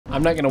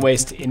I'm not gonna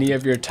waste any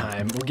of your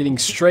time. We're getting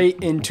straight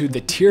into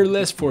the tier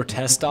list for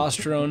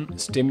testosterone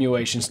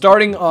stimulation,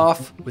 starting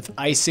off with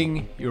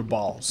icing your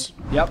balls.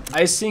 Yep,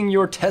 icing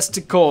your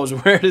testicles.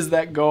 Where does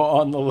that go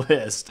on the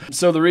list?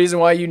 So the reason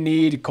why you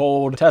need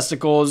cold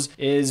testicles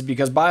is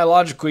because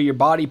biologically your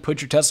body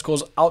puts your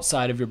testicles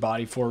outside of your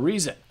body for a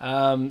reason.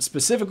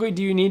 Specifically,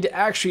 do you need to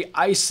actually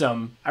ice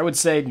them? I would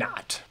say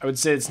not. I would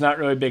say it's not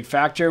really a big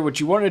factor.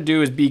 What you want to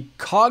do is be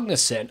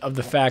cognizant of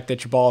the fact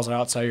that your balls are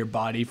outside your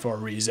body for a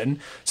reason.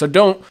 So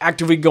don't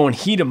actively go and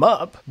heat them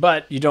up,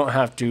 but you don't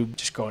have to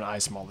just go and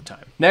ice them all the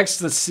time.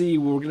 Next, let's see,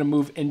 we're going to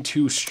move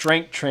into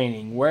strength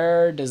training.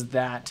 Where does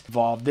that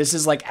involve? This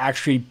is like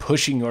actually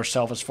pushing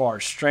yourself as far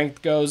as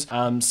strength goes.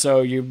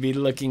 So you'd be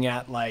looking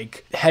at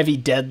like heavy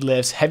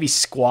deadlifts, heavy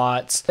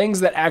squats,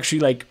 things that actually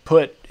like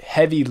put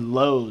heavy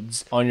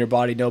loads on your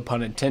body, no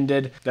pun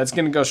intended. That's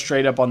going to go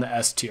straight up on the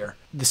S tier.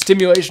 The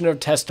stimulation of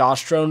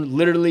testosterone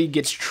literally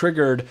gets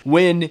triggered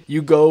when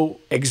you go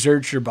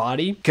exert your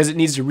body because it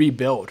needs to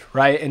rebuild,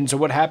 right? And so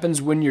what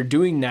happens when you're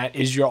doing that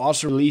is you're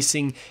also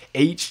releasing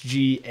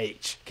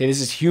HGH. Okay,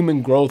 this is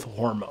human growth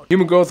hormone.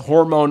 Human growth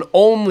hormone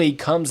only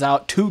comes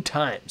out 2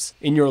 times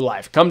in your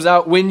life. It comes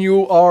out when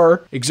you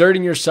are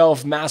exerting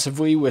yourself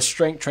massively with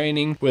strength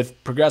training,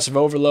 with progressive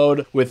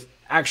overload, with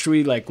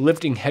actually like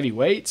lifting heavy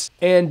weights,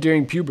 and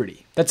during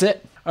puberty. That's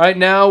it. All right,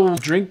 now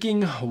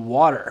drinking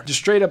water. Just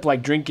straight up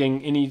like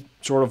drinking any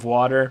sort of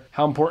water.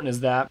 How important is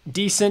that?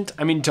 Decent.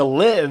 I mean, to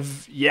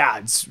live, yeah,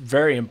 it's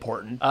very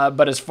important.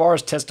 But as far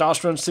as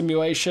testosterone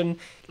stimulation,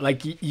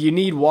 like you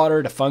need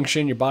water to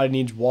function. Your body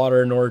needs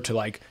water in order to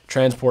like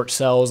transport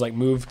cells, like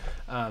move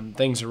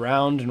things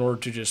around in order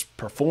to just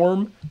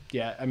perform.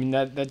 Yeah, I mean,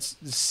 that's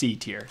C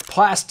tier.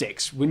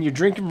 Plastics. When you're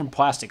drinking from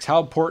plastics, how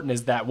important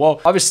is that? Well,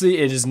 obviously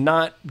it is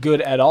not good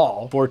at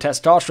all for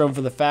testosterone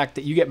for the fact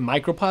that you get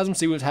microplasms.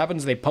 See what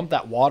happens? They pump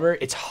that water.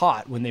 It's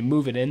hot when they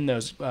move it in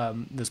those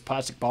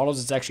plastic bottles.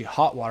 It's actually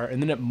hot water,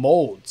 and then it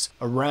molds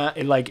around.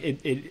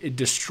 It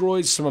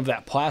destroys some of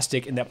that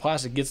plastic, and that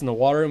plastic gets in the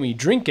water. And when you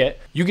drink it,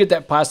 you get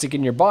that plastic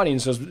in your body, and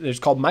so it's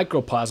called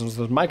microplasms.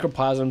 Those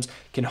microplasms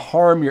can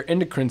harm your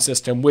endocrine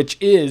system, which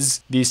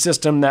is the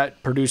system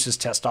that produces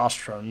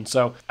testosterone.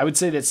 So I would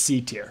say that's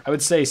C tier. I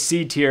would say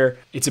C tier.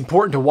 It's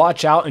important to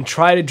watch out and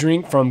try to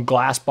drink from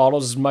glass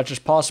bottles as much as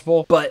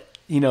possible, but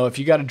you know, if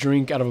you got to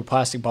drink out of a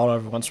plastic bottle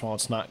every once in a while,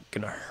 it's not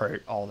going to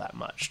hurt all that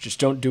much. Just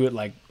don't do it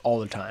like all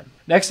the time.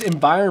 Next,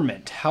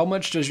 environment. How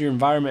much does your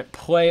environment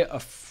play a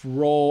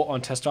role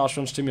on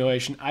testosterone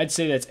stimulation? I'd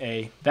say that's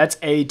A. That's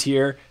A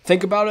tier.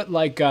 Think about it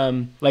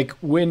like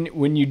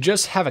when you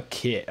just have a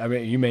kid. I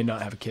mean, you may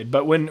not have a kid,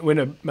 but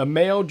when a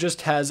male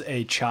just has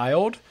a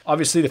child,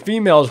 obviously the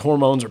female's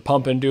hormones are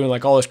pumping, doing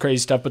like all this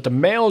crazy stuff, but the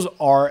males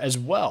are as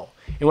well.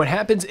 And what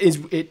happens is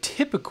it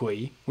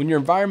typically, when your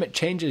environment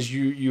changes,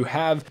 you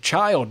have a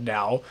child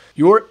now,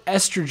 your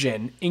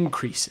estrogen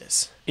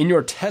increases and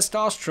your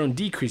testosterone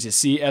decreases.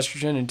 See,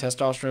 estrogen and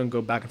testosterone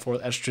go back and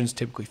forth. Estrogen is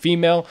typically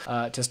female,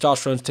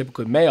 testosterone is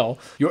typically male.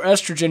 Your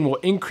estrogen will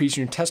increase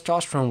and your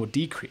testosterone will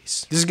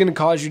decrease. This is going to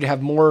cause you to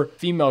have more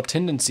female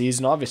tendencies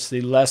and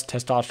obviously less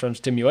testosterone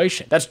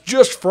stimulation. That's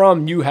just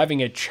from you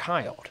having a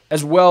child.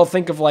 As well,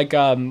 think of like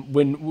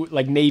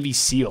like Navy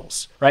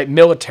SEALs, right?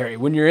 Military.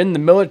 When you're in the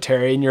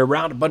military and you're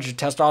around a bunch of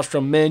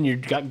testosterone men,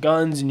 you've got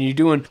guns and you're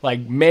doing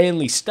like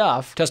manly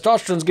stuff,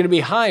 testosterone is going to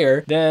be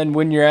higher than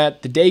when you're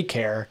at the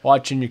daycare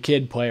watching your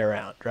kid play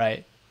around,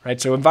 right?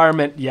 So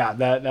environment, yeah,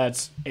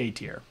 that's A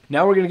tier.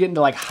 Now we're going to get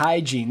into like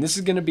hygiene. This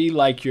is going to be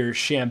like your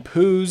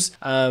shampoos,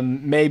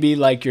 maybe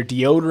like your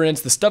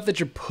deodorants, the stuff that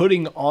you're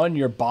putting on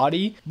your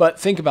body. But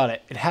think about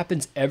it. It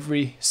happens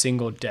every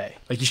single day.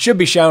 Like you should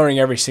be showering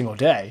every single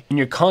day and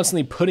you're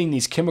constantly putting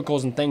these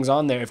chemicals and things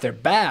on there. If they're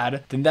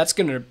bad, then that's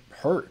going to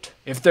hurt.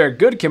 If they're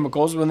good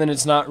chemicals, well, then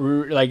it's not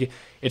like,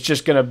 it's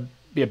just going to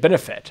be a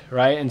benefit,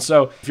 right? And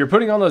so if you're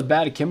putting on those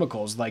bad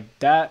chemicals like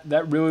that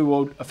really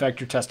will affect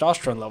your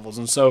testosterone levels.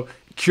 And so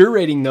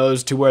curating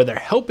those to where they're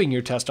helping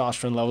your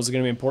testosterone levels is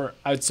going to be important.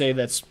 I would say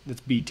that's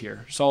B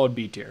tier, solid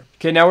B tier.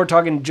 Okay, now we're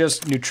talking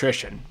just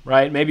nutrition,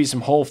 right? Maybe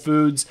some whole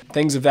foods,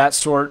 things of that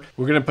sort.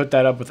 We're going to put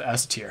that up with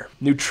S tier.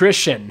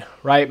 Nutrition,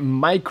 right?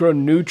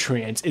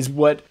 Micronutrients is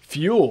what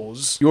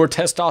fuels your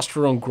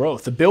testosterone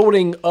growth. The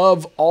building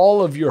of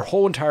all of your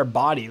whole entire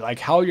body, like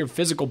how your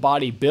physical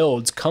body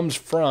builds,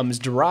 is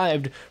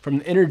derived from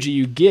the energy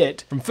you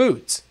get from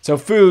foods. So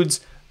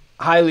foods,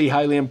 highly,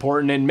 highly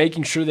important, and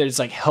making sure that it's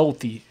like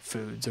healthy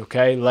foods,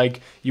 okay?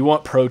 Like you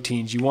want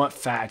proteins, you want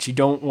fats, you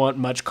don't want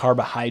much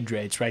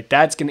carbohydrates, right?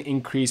 That's going to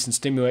increase and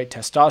stimulate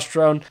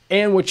testosterone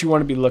and what you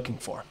want to be looking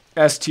for.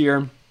 S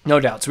tier, no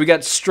doubt. So we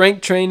got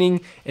strength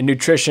training and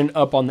nutrition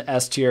up on the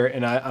S tier,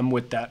 and I'm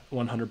with that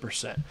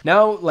 100%.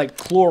 Now, like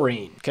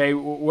chlorine, okay?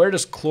 Where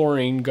does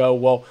chlorine go?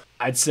 Well,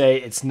 I'd say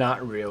it's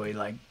not really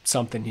like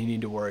something you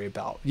need to worry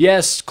about.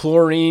 Yes,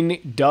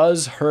 chlorine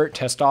does hurt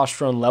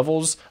testosterone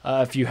levels.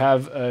 If you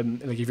have,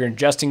 like if you're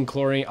ingesting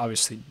chlorine,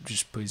 obviously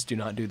just please do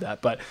not do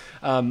that. But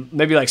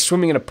maybe like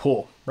swimming in a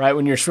pool, right?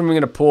 When you're swimming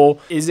in a pool,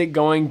 is it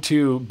going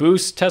to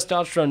boost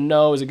testosterone?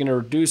 No. Is it going to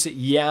reduce it?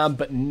 Yeah.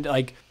 But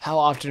like, how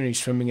often are you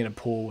swimming in a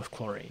pool with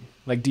chlorine?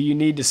 Like, do you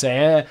need to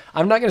say,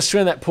 I'm not going to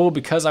swim in that pool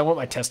because I want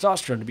my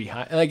testosterone to be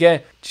high? Like,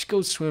 just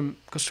go swim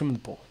in the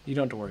pool. You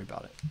don't have to worry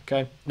about it,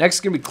 okay? Next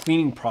is going to be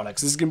cleaning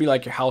products. This is going to be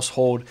like your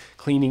household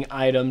cleaning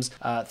items,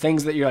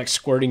 things that you're like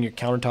squirting your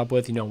countertop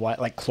with,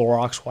 like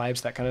Clorox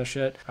wipes, that kind of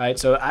shit, right?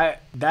 So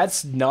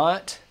that's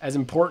not as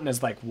important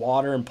as like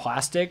water and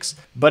plastics,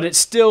 but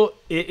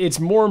it's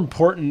more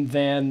important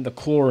than the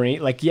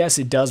chlorine. Like, yes,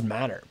 it does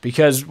matter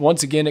because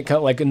once again,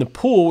 like in the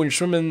pool, when you're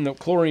swimming in the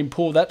chlorine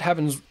pool, that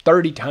happens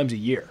 30 times a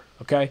year.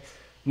 Okay.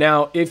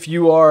 Now, if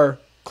you are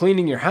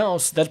cleaning your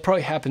house, that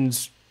probably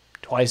happens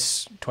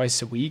twice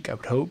a week, I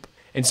would hope.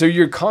 And so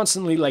you're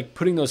constantly like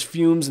putting those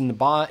fumes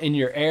in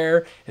your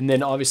air, and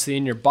then obviously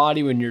in your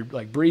body when you're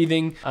like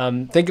breathing.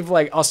 Think of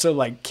like also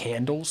like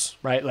candles,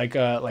 right?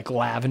 Like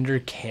lavender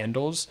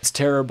candles. It's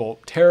terrible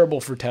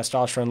for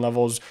testosterone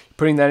levels.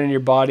 Putting that in your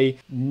body,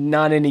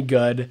 not any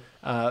good.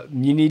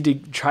 You need to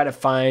try to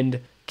find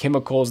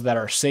chemicals that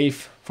are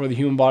safe for the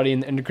human body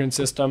and the endocrine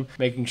system,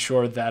 making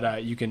sure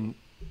that you can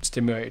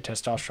stimulate your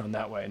testosterone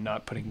that way and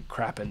not putting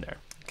crap in there.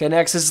 Okay,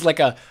 next this is like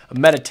a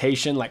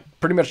meditation, like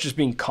pretty much just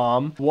being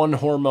calm. One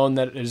hormone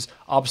that is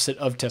opposite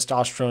of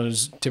testosterone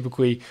is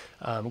typically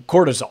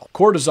cortisol.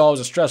 Cortisol is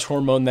a stress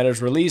hormone that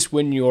is released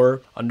when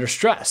you're under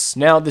stress.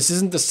 Now, this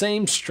isn't the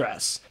same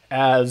stress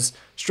as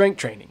strength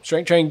training.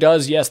 Strength training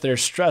does, yes,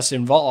 there's stress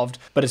involved,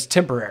 but it's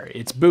temporary.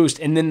 It's boost,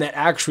 and then that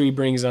actually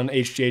brings on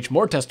HGH,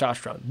 more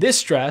testosterone. This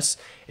stress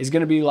is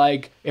going to be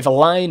like if a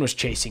lion was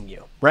chasing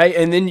you, right?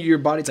 And then your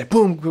body's like,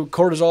 boom,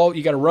 cortisol,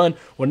 you got to run.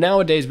 Well,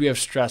 nowadays we have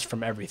stress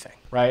from everything,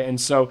 right? And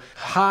so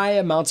high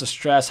amounts of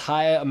stress,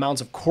 high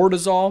amounts of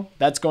cortisol,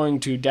 that's going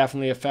to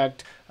definitely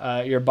affect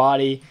your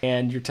body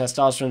and your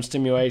testosterone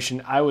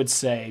stimulation. I would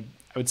say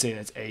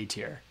that's A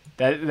tier.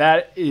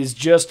 That is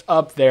just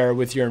up there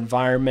with your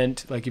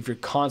environment. Like if you're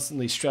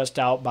constantly stressed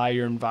out by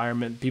your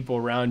environment, people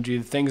around you,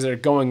 the things that are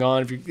going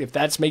on, if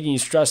that's making you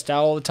stressed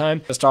out all the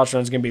time,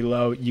 testosterone is going to be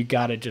low. You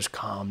got to just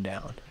calm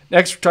down.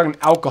 Next, we're talking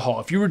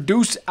alcohol. If you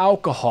reduce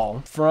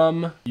alcohol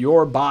from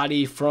your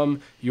body,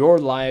 from your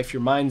life,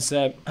 your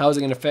mindset, how is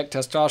it going to affect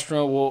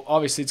testosterone? Well,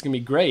 obviously it's going to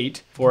be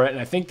great for it. And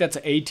I think that's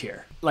an A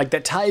tier. Like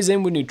that ties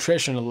in with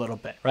nutrition a little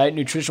bit, right?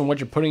 Nutrition, what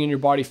you're putting in your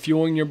body,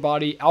 fueling your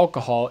body.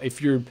 Alcohol,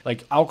 if you're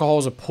like, alcohol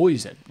is a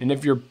poison. And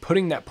if you're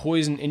putting that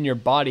poison in your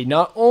body,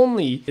 not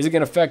only is it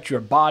going to affect your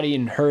body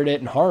and hurt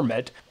it and harm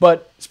it,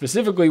 but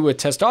specifically with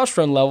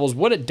testosterone levels,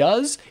 what it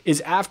does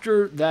is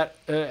after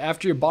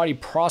your body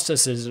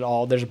processes it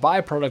all, there's a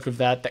byproduct of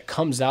that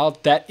comes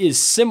out that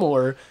is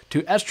similar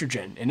to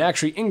estrogen and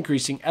actually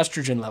increasing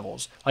estrogen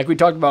levels. Like we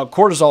talked about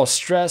cortisol,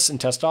 stress, and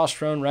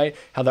testosterone, right?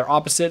 How they're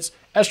opposites.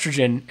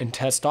 Estrogen and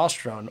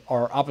testosterone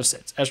are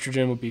opposites.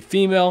 Estrogen would be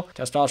female,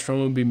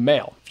 testosterone would be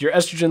male. If your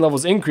estrogen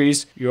levels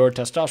increase, your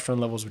testosterone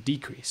levels would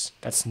decrease.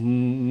 That's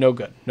no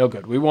good, no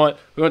good. We want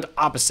the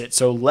opposite,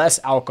 so less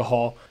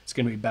alcohol is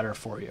going to be better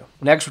for you.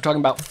 Next, we're talking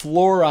about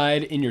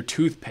fluoride in your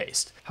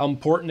toothpaste. How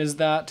important is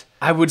that?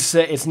 I would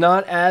say it's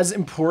not as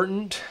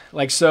important.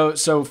 Like so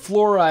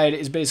fluoride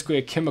is basically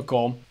a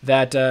chemical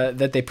that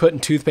they put in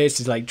toothpaste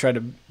to like try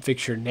to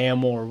fix your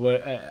enamel or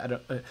what.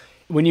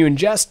 When you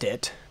ingest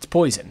it, it's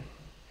poison.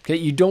 Okay,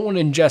 you don't want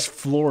to ingest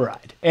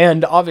fluoride.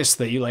 And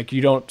obviously, like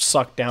you don't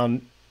suck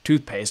down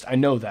toothpaste. I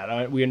know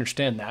that. We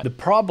understand that. The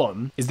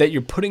problem is that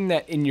you're putting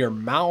that in your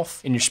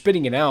mouth and you're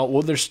spitting it out.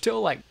 Well, there's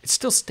still it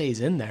still stays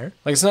in there.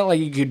 Like it's not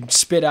like you could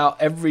spit out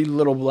every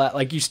little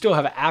like you still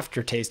have an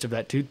aftertaste of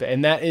that toothpaste.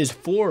 And that is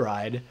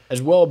fluoride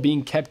as well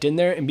being kept in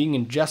there and being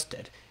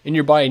ingested in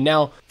your body.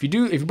 Now, if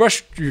you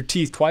brush your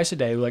teeth twice a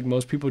day, like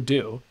most people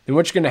do, then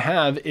what you're going to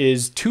have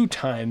is 2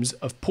 times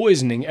of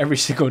poisoning every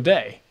single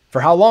day.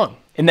 For how long?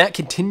 And that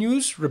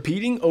continues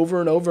repeating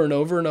over and over and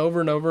over and over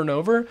and over and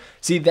over.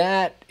 See,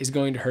 that is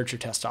going to hurt your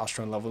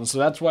testosterone level. And so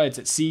that's why it's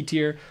at C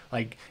tier.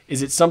 Like,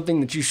 is it something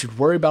that you should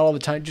worry about all the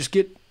time? Just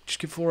get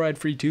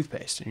fluoride-free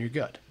toothpaste and you're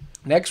good.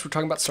 Next, we're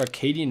talking about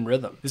circadian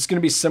rhythm. This is going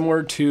to be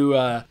similar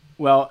to,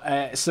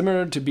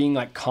 similar to being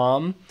like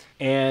calm.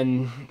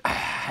 And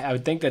I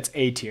would think that's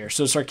A tier.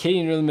 So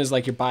circadian rhythm is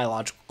like your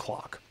biological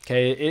clock.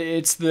 Okay,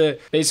 it's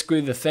basically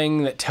the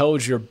thing that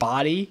tells your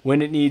body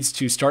when it needs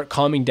to start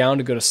calming down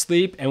to go to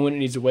sleep and when it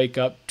needs to wake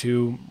up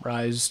to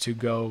rise to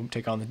go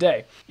take on the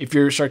day. If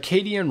your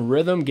circadian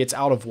rhythm gets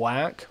out of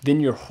whack, then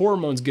your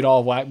hormones get out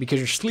of whack because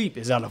your sleep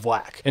is out of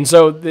whack. And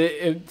so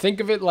think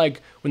of it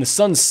like when the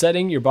sun's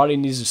setting, your body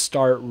needs to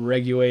start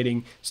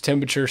regulating its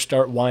temperature,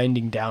 start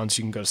winding down so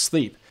you can go to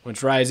sleep. When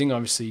it's rising,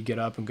 obviously you get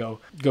up and go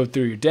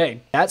through your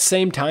day. That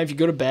same time, if you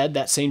go to bed,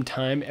 that same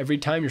time, every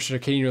time your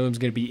circadian rhythm is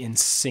going to be in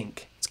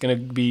sync. going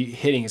to be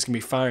hitting, it's going to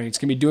be firing, it's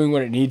going to be doing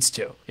what it needs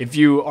to. If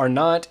you are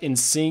not in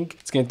sync,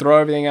 it's going to throw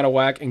everything out of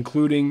whack,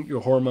 including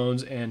your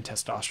hormones and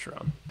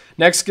testosterone.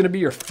 Next is going to be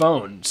your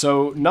phone.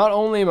 So not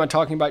only am I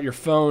talking about your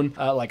phone,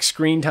 like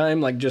screen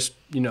time, like just,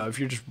 you know, if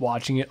you're just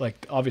watching it,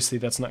 like obviously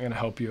that's not going to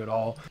help you at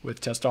all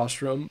with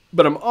testosterone,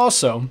 but I'm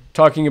also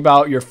talking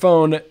about your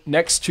phone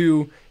next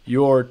to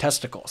your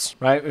testicles,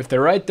 right? If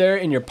they're right there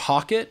in your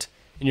pocket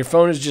and your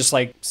phone is just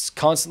like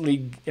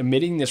constantly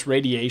emitting this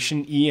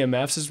radiation,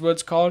 EMFs is what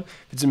it's called.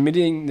 If it's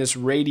emitting this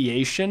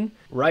radiation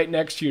right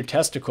next to your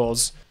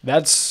testicles,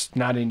 that's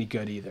not any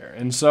good either.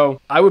 And so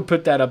I would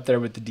put that up there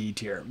with the D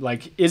tier.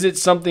 Like, is it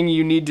something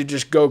you need to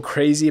just go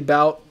crazy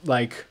about?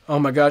 Like, oh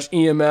my gosh,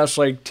 EMFs,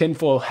 like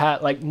tinfoil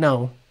hat. Like,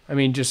 no. I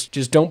mean,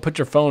 just don't put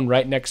your phone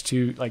right next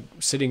to, like,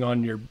 sitting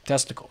on your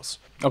testicles.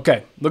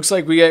 Okay, looks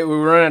like we're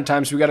running out of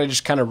time, so we got to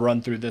just kind of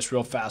run through this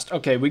real fast.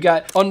 Okay, we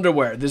got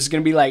underwear. This is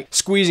going to be like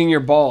squeezing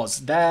your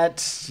balls.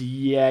 That,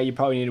 yeah, you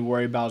probably need to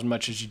worry about as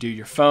much as you do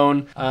your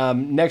phone.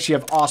 Next, you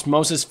have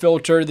osmosis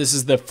filter. This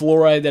is the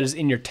fluoride that is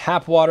in your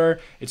tap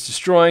water. It's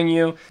destroying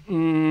you.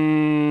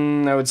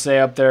 I would say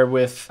up there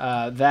with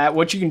that.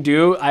 What you can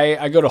do,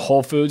 I go to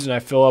Whole Foods and I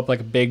fill up like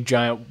a big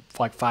giant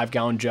like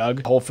 5-gallon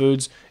jug. Whole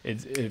Foods,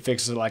 it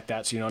fixes it like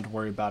that, so you don't have to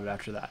worry about it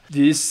after that.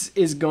 This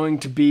is going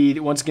to be,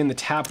 once again, the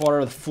tap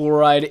water, the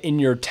fluoride in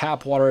your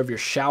tap water of your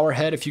shower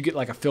head. If you get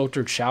like a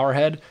filtered shower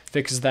head,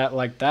 fixes that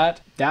like that.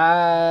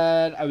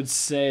 That, I would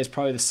say, is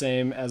probably the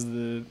same as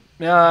the...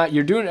 Nah,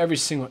 you're doing every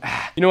single...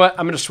 You know what?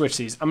 I'm going to switch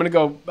these. I'm going to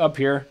go up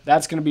here.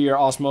 That's going to be your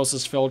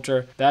osmosis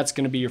filter. That's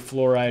going to be your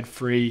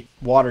fluoride-free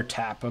water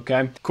tap,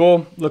 okay?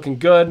 Cool. Looking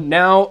good.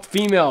 Now,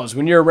 females.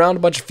 When you're around a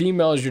bunch of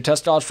females, your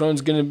testosterone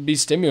is going to be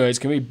stimulated. It's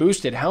going to be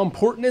boosted. How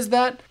important is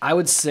that? I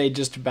would say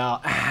just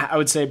about... I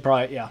would say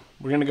probably, yeah.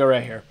 We're going to go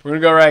right here. We're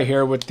going to go right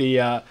here with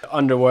the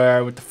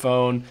underwear, with the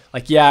phone.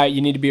 Like, yeah, you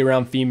need to be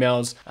around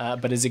females,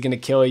 but is it going to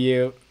kill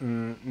you?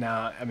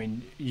 Nah, I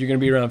mean, you're going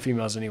to be around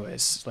females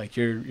anyways. Like,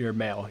 you're a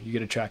male. You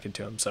get attracted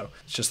to them, so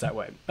it's just that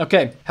way.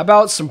 Okay, how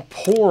about some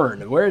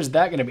porn? Where is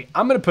that going to be?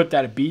 I'm going to put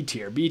that at B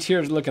tier. B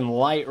tier is looking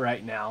light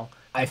right now.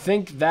 I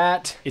think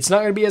that it's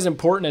not going to be as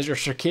important as your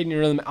circadian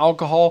rhythm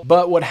alcohol,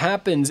 but what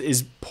happens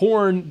is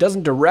porn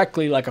doesn't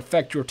directly like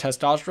affect your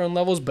testosterone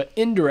levels, but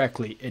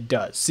indirectly it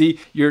does. See,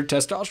 your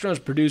testosterone is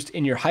produced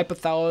in your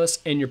hypothalamus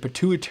and your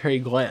pituitary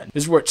gland.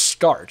 This is where it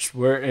starts,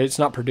 where it's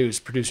not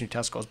produced in your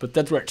testicles, but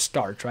that's where it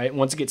starts, right?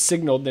 Once it gets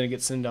signaled, then it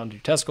gets sent down to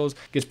your testicles,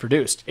 gets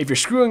produced. If you're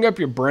screwing up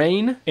your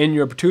brain and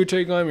your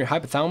pituitary gland, your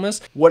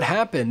hypothalamus, what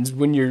happens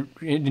when you're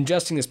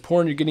ingesting this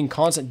porn, you're getting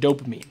constant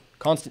dopamine.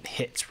 Constant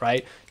hits,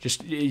 right?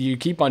 Just you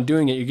keep on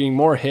doing it, you're getting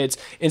more hits,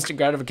 instant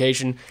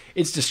gratification.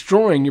 It's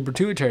destroying your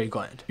pituitary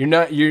gland.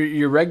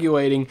 You're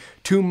regulating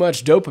too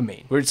much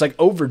dopamine, where it's like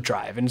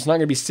overdrive, and it's not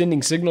going to be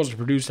sending signals to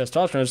produce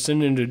testosterone, it's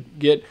sending to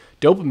get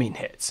dopamine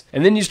hits.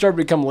 And then you start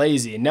to become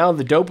lazy, and now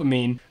the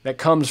dopamine that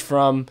comes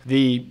from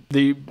the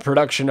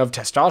production of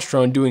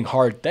testosterone doing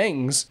hard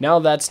things, now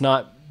that's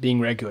not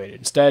being regulated.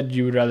 Instead,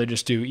 you would rather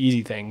just do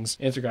easy things,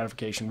 instant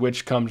gratification,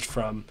 which comes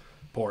from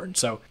porn.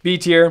 So B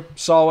tier,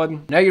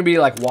 solid. Now you're gonna be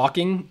like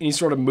walking, any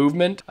sort of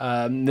movement.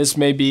 This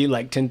may be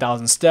like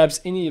 10,000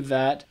 steps, any of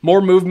that. More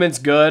movement's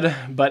good,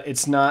 but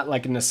it's not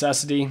like a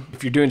necessity.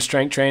 If you're doing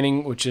strength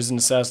training, which is a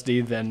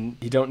necessity, then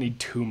you don't need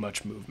too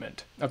much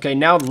movement. Okay,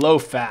 now low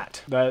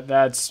fat.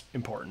 That's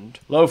important.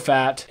 Low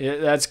fat,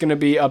 that's gonna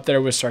be up there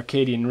with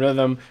circadian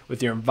rhythm,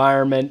 with your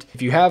environment.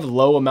 If you have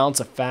low amounts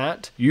of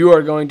fat, you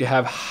are going to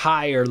have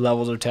higher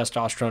levels of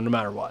testosterone no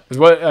matter what.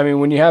 Because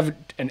when you have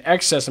an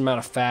excess amount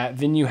of fat,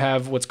 then you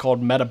have what's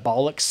called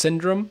metabolic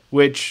syndrome,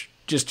 which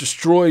just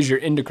destroys your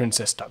endocrine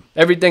system.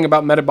 Everything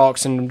about metabolic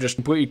syndrome just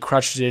completely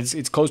crushes it.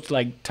 It's close to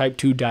like type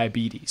 2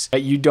 diabetes.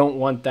 You don't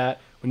want that.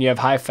 When you have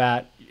high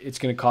fat, it's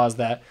going to cause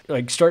that.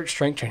 Like, start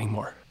strength training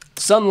more.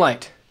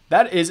 Sunlight.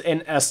 That is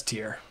an S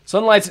tier.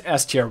 Sunlight's an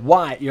S tier.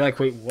 Why? You're like,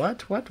 wait,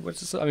 what? What's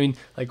this? I mean,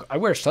 like, I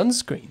wear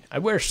sunscreen. I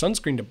wear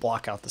sunscreen to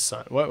block out the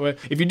sun. What?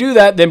 If you do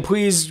that, then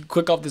please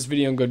click off this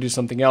video and go do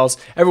something else.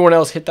 Everyone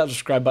else, hit that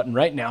subscribe button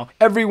right now.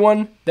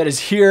 Everyone that is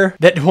here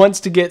that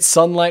wants to get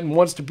sunlight and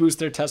wants to boost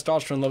their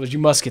testosterone levels, you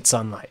must get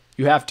sunlight.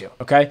 You have to,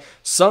 okay?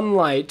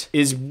 Sunlight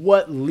is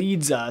what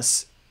leads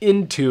us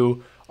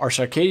into our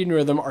circadian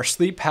rhythm, our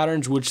sleep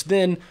patterns, which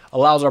then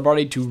allows our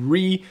body to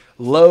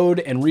reload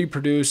and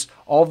reproduce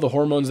all of the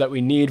hormones that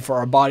we need for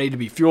our body to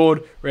be fueled,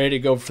 ready to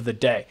go for the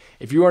day.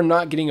 If you are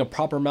not getting a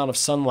proper amount of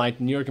sunlight,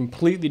 then you're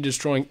completely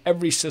destroying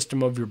every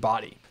system of your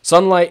body.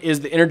 Sunlight is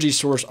the energy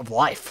source of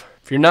life.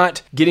 If you're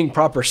not getting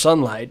proper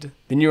sunlight,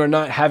 then you are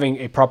not having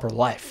a proper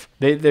life.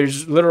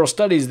 There's literal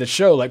studies that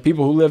show, like,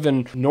 people who live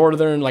in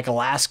northern, like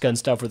Alaska and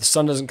stuff, where the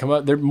sun doesn't come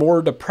up, they're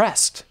more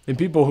depressed than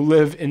people who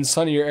live in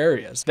sunnier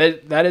areas.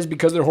 That is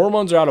because their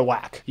hormones are out of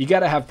whack. You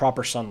gotta have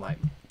proper sunlight.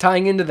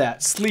 Tying into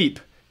that, sleep,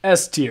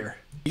 S tier.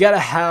 You gotta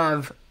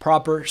have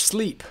proper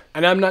sleep.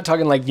 And I'm not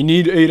talking like you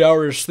need 8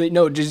 hours sleep.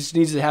 No, it just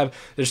needs to have,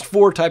 there's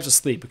 4 types of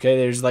sleep. Okay.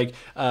 There's like,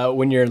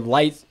 when you're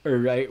light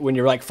or when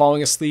you're like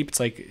falling asleep, it's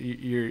like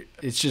you're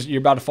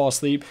about to fall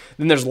asleep.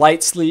 Then there's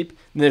light sleep.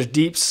 Then there's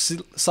deep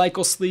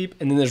cycle sleep,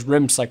 and then there's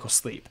REM cycle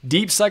sleep.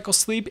 Deep cycle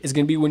sleep is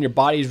going to be when your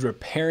body is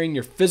repairing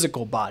your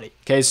physical body.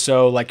 Okay,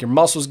 so like your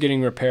muscles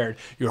getting repaired,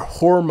 your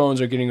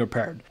hormones are getting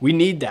repaired. We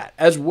need that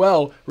as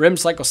well. REM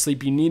cycle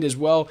sleep you need as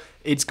well.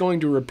 It's going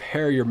to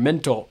repair your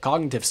mental,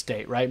 cognitive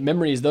state, right?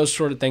 Memories, those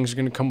sort of things are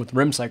going to come with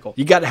REM cycle.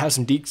 You got to have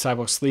some deep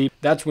cycle sleep.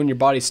 That's when your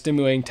body's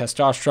stimulating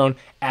testosterone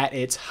at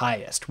its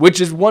highest,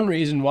 which is one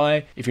reason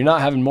why if you're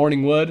not having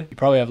morning wood, you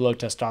probably have low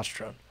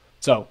testosterone.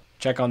 So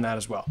check on that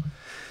as well.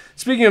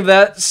 Speaking of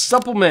that,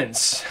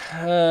 supplements.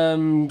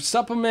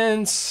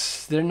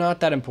 Supplements, they're not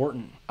that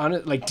important.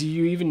 Like, do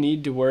you even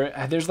need to worry?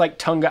 There's like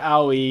Tunga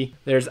Aoi,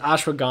 there's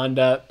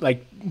ashwagandha.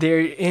 Like,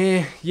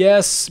 they're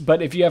yes,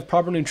 but if you have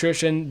proper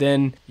nutrition,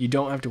 then you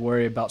don't have to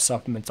worry about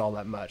supplements all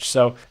that much.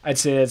 So I'd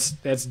say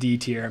that's D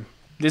tier.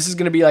 This is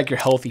going to be like your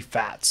healthy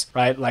fats,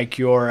 right? Like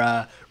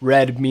your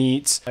red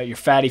meats, your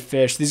fatty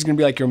fish. These are going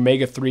to be like your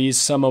omega-3s,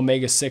 some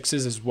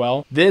omega-6s as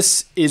well.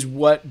 This is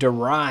what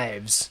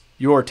derives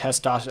your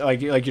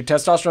testosterone, like your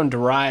testosterone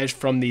derives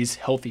from these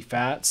healthy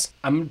fats.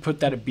 I'm gonna put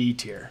that at B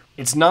tier.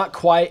 It's not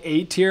quite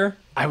A tier.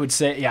 I would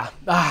say, yeah.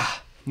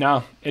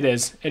 No, it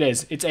is.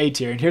 It's A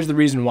tier. And here's the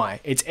reason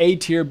why. It's A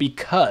tier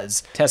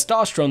because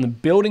testosterone, the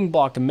building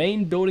block, the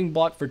main building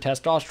block for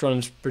testosterone,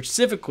 is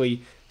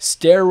specifically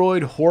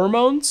steroid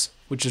hormones,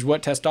 which is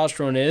what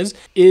testosterone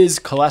is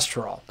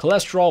cholesterol.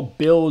 Cholesterol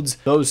builds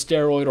those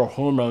steroid or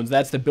hormones.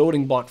 That's the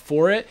building block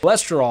for it.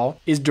 Cholesterol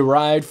is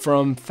derived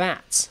from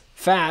fats.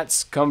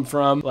 Fats come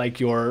from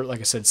like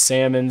I said,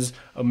 salmons,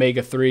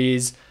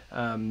 omega-3s,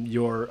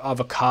 your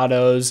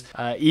avocados,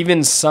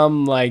 even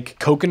some like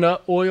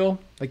coconut oil.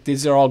 Like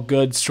these are all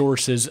good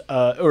sources,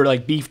 or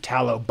like beef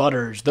tallow,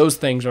 butters. Those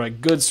things are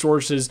like good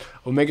sources.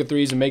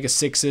 Omega-3s,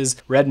 omega-6s,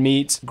 red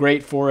meats,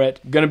 great for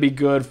it. Gonna be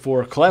good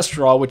for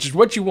cholesterol, which is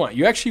what you want.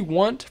 You actually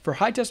want, for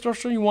high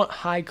testosterone, you want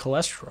high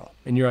cholesterol.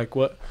 And you're like,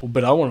 what? Well,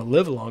 but I want to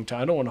live a long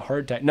time. I don't want a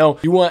heart attack. No,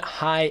 you want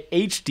high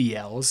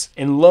HDLs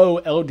and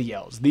low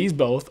LDLs. These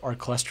both are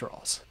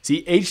cholesterols.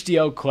 See,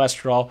 HDL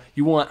cholesterol,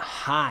 you want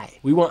high.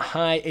 We want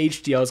high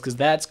HDLs because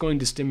that's going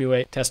to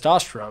stimulate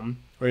testosterone.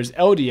 Whereas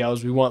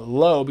LDLs, we want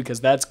low because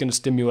that's going to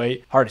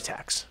stimulate heart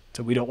attacks.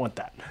 So we don't want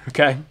that,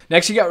 okay?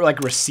 Next, you got like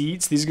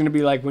receipts. These are going to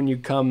be like when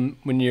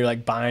you're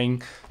like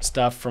buying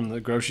stuff from the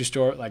grocery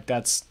store. Like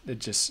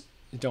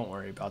don't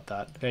worry about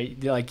that, okay?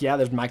 You're like, yeah,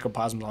 there's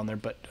microplasms on there,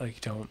 but like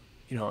you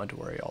don't have to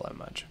worry all that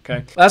much,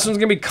 okay? Last one's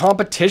gonna be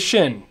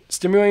competition.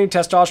 Stimulating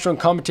testosterone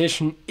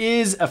competition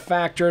is a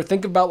factor.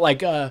 Think about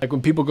like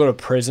when people go to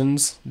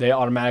prisons, they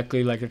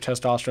automatically, like their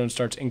testosterone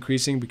starts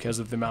increasing because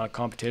of the amount of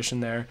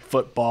competition there.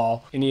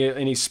 Football,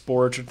 any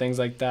sports or things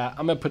like that.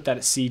 I'm gonna put that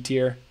at C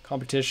tier.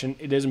 Competition,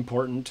 it is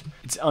important.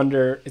 It's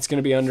going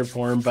to be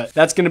underperformed, but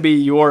that's going to be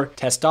your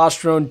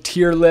testosterone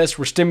tier list.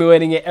 We're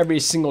stimulating it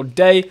every single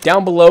day.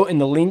 Down below in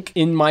the link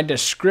in my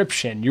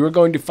description, you are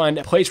going to find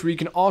a place where you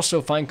can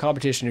also find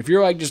competition. If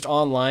you're like just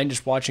online,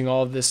 just watching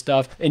all of this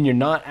stuff, and you're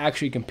not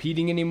actually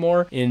competing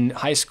anymore in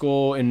high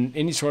school, in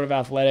any sort of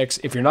athletics,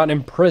 if you're not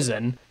in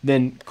prison,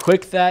 then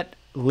click that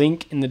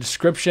link in the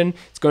description.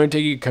 It's going to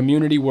take you to a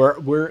community where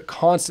we're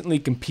constantly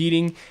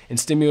competing and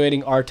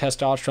stimulating our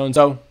testosterone.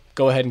 So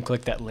go ahead and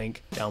click that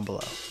link down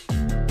below.